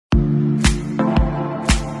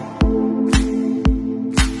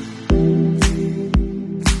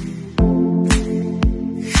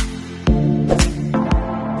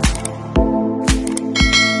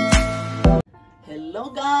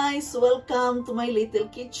guys, welcome to my little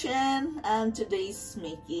kitchen, and today's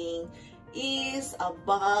making is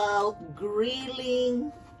about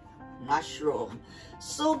grilling mushroom.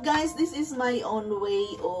 So guys, this is my own way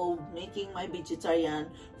of making my vegetarian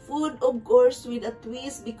food, of course with a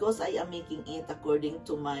twist, because I am making it according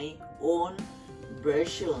to my own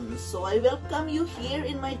version. So I welcome you here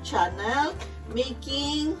in my channel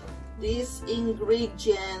making these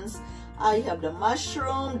ingredients. I have the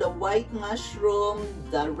mushroom, the white mushroom,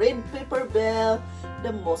 the red pepper bell,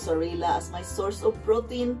 the mozzarella as my source of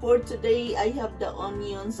protein for today. I have the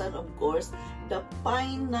onions and of course the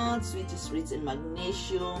pine nuts, which is rich in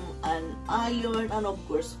magnesium and iron and of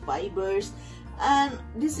course fibers. And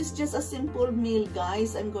this is just a simple meal,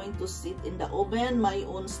 guys. I'm going to sit in the oven, my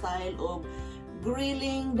own style of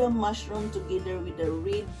grilling the mushroom together with the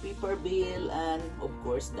red pepper bell and of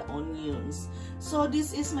course the onions. So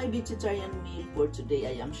this is my vegetarian meal for today.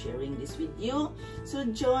 I am sharing this with you. So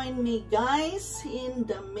join me, guys, in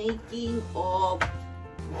the making of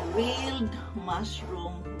grilled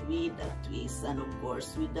mushroom with a twist and of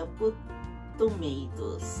course with the put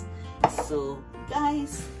tomatoes. So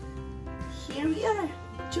guys, here we are.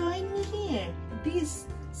 Join me here. These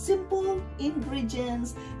simple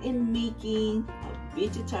ingredients in making a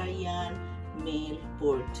vegetarian meal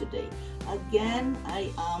for today. Again, I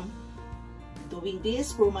am doing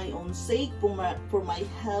this for my own sake, for my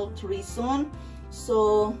health reason.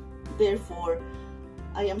 So therefore,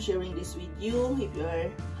 I am sharing this with you. If you are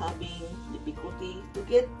having difficulty to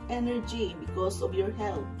get energy because of your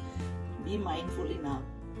health, be mindful enough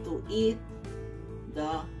to eat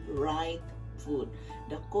the right food.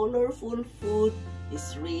 The colorful food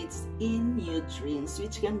is rich in nutrients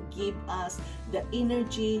which can give us the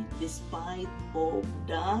energy despite of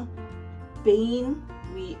the pain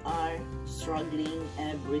we are struggling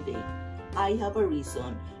every day. I have a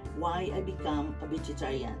reason why I become a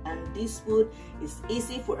vegetarian, and this food is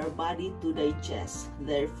easy for our body to digest.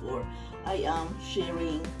 Therefore, I am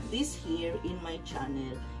sharing this here in my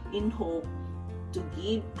channel in hope to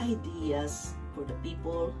give ideas for the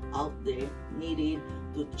people out there needed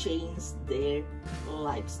to change their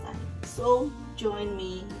lifestyle. So join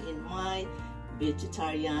me in my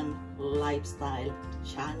vegetarian lifestyle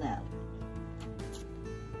channel.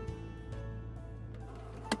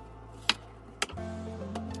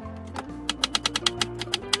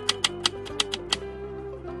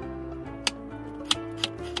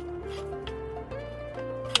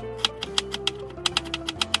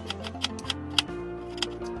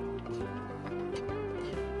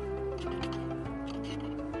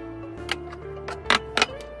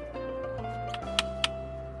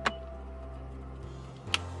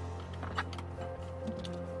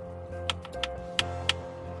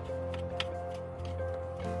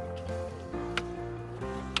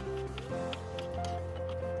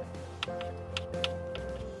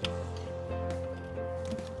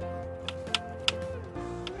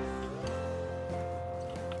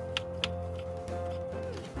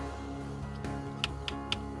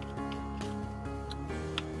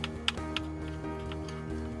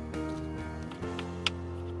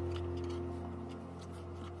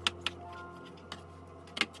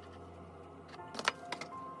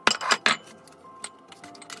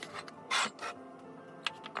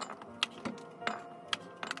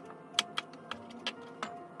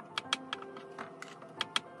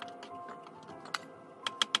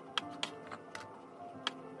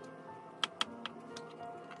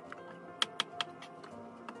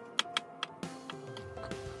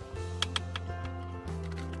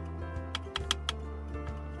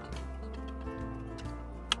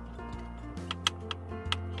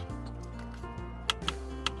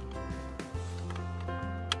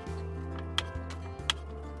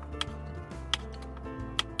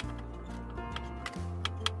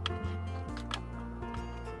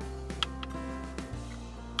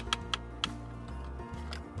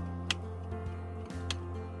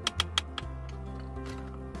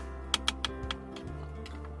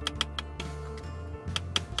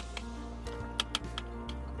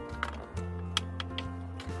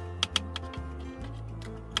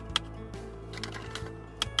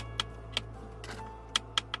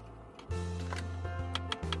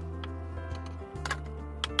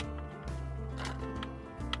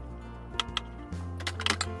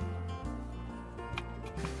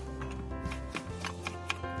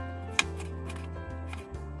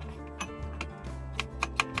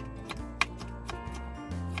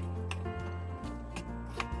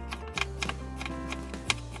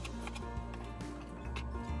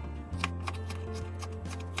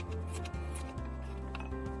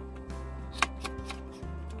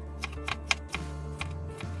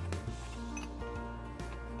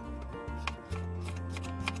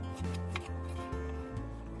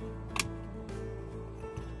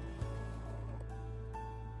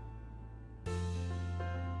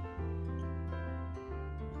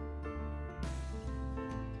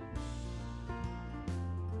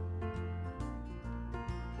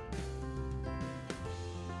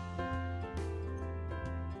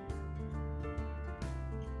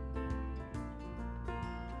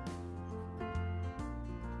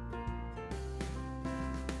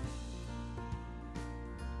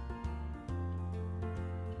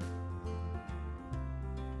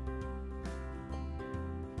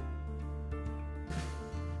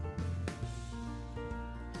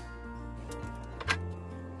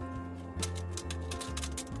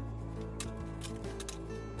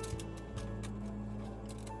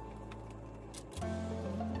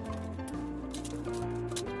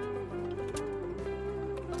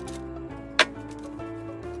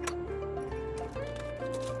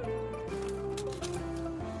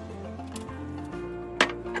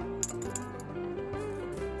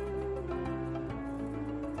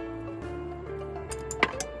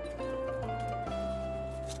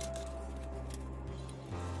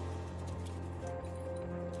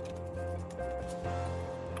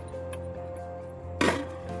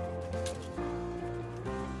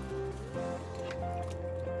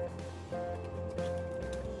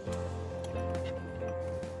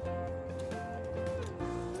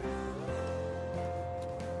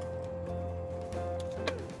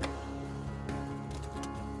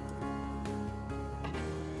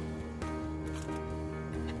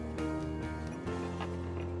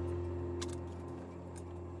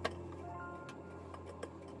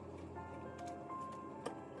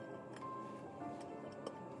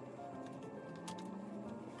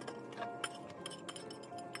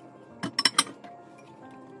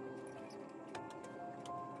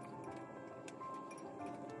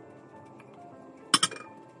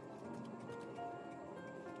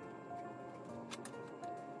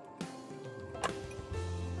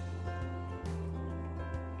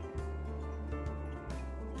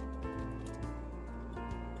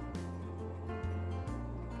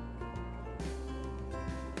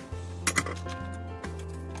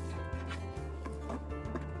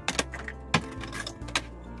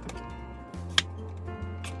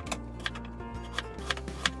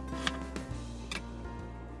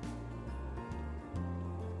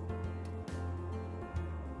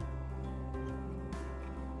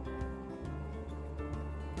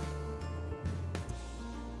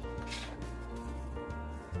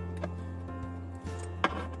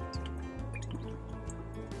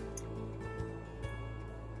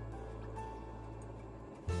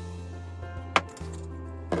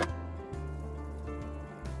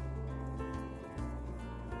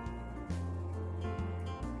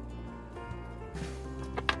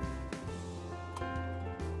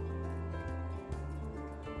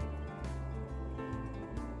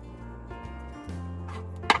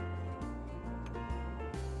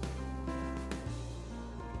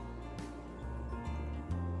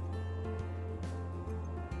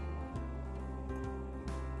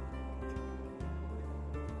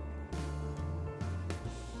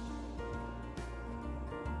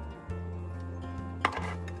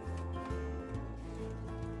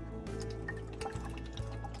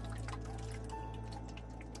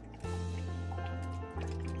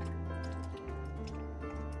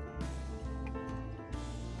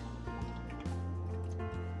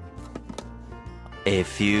 A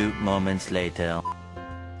few moments later.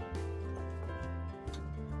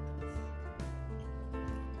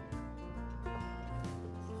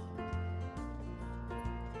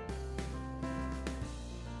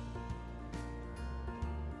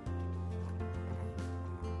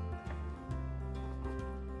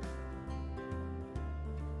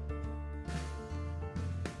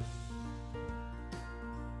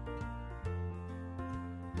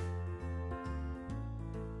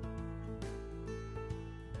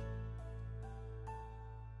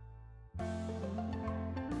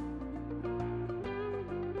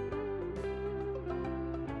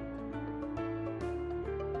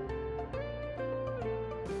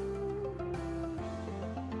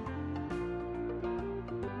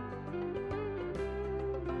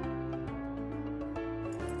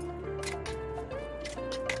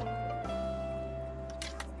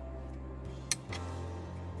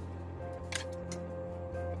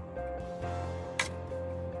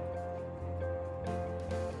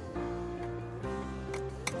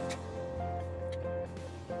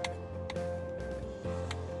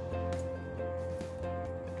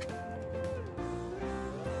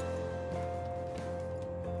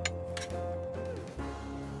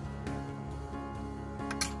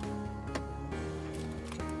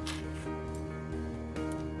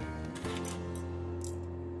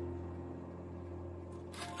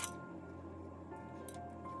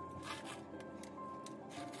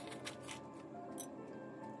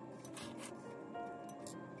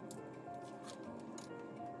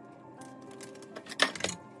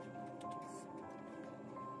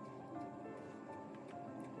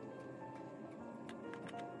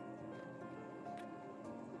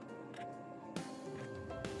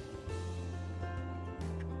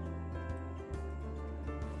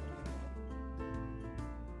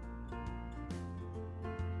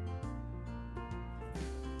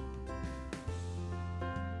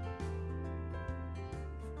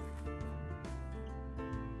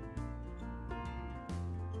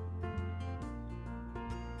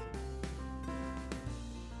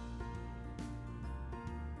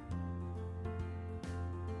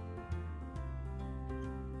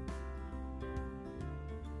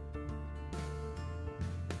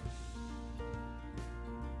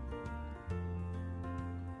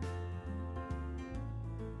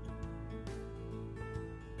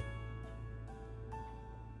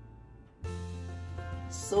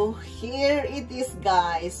 So here it is,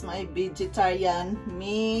 guys, my vegetarian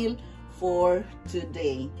meal for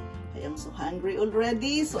today. I am so hungry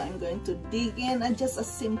already, so I'm going to dig in and just a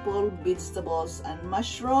simple vegetables and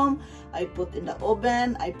mushroom. I put in the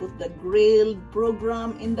oven. I put the grilled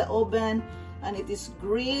program in the oven, and it is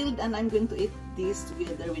grilled, and I'm going to eat this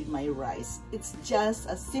together with my rice. It's just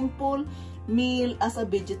a simple meal as a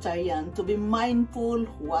vegetarian, to be mindful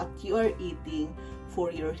what you are eating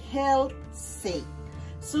for your health's sake.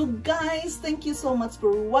 So guys, thank you so much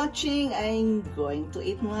for watching. I'm going to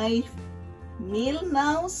eat my meal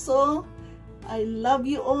now. So I love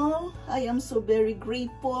you all. I am so very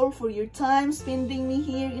grateful for your time spending me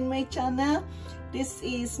here in my channel. This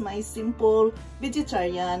is my simple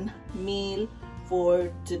vegetarian meal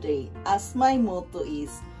for today. As my motto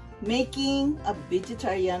is, making a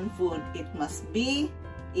vegetarian food, it must be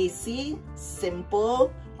easy,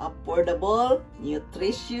 simple, affordable,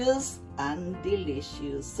 nutritious, and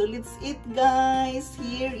delicious. So let's eat, guys.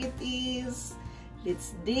 Here it is.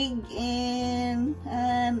 Let's dig in,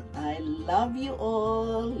 and I love you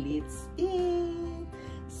all. Let's eat.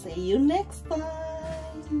 See you next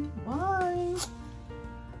time. Bye.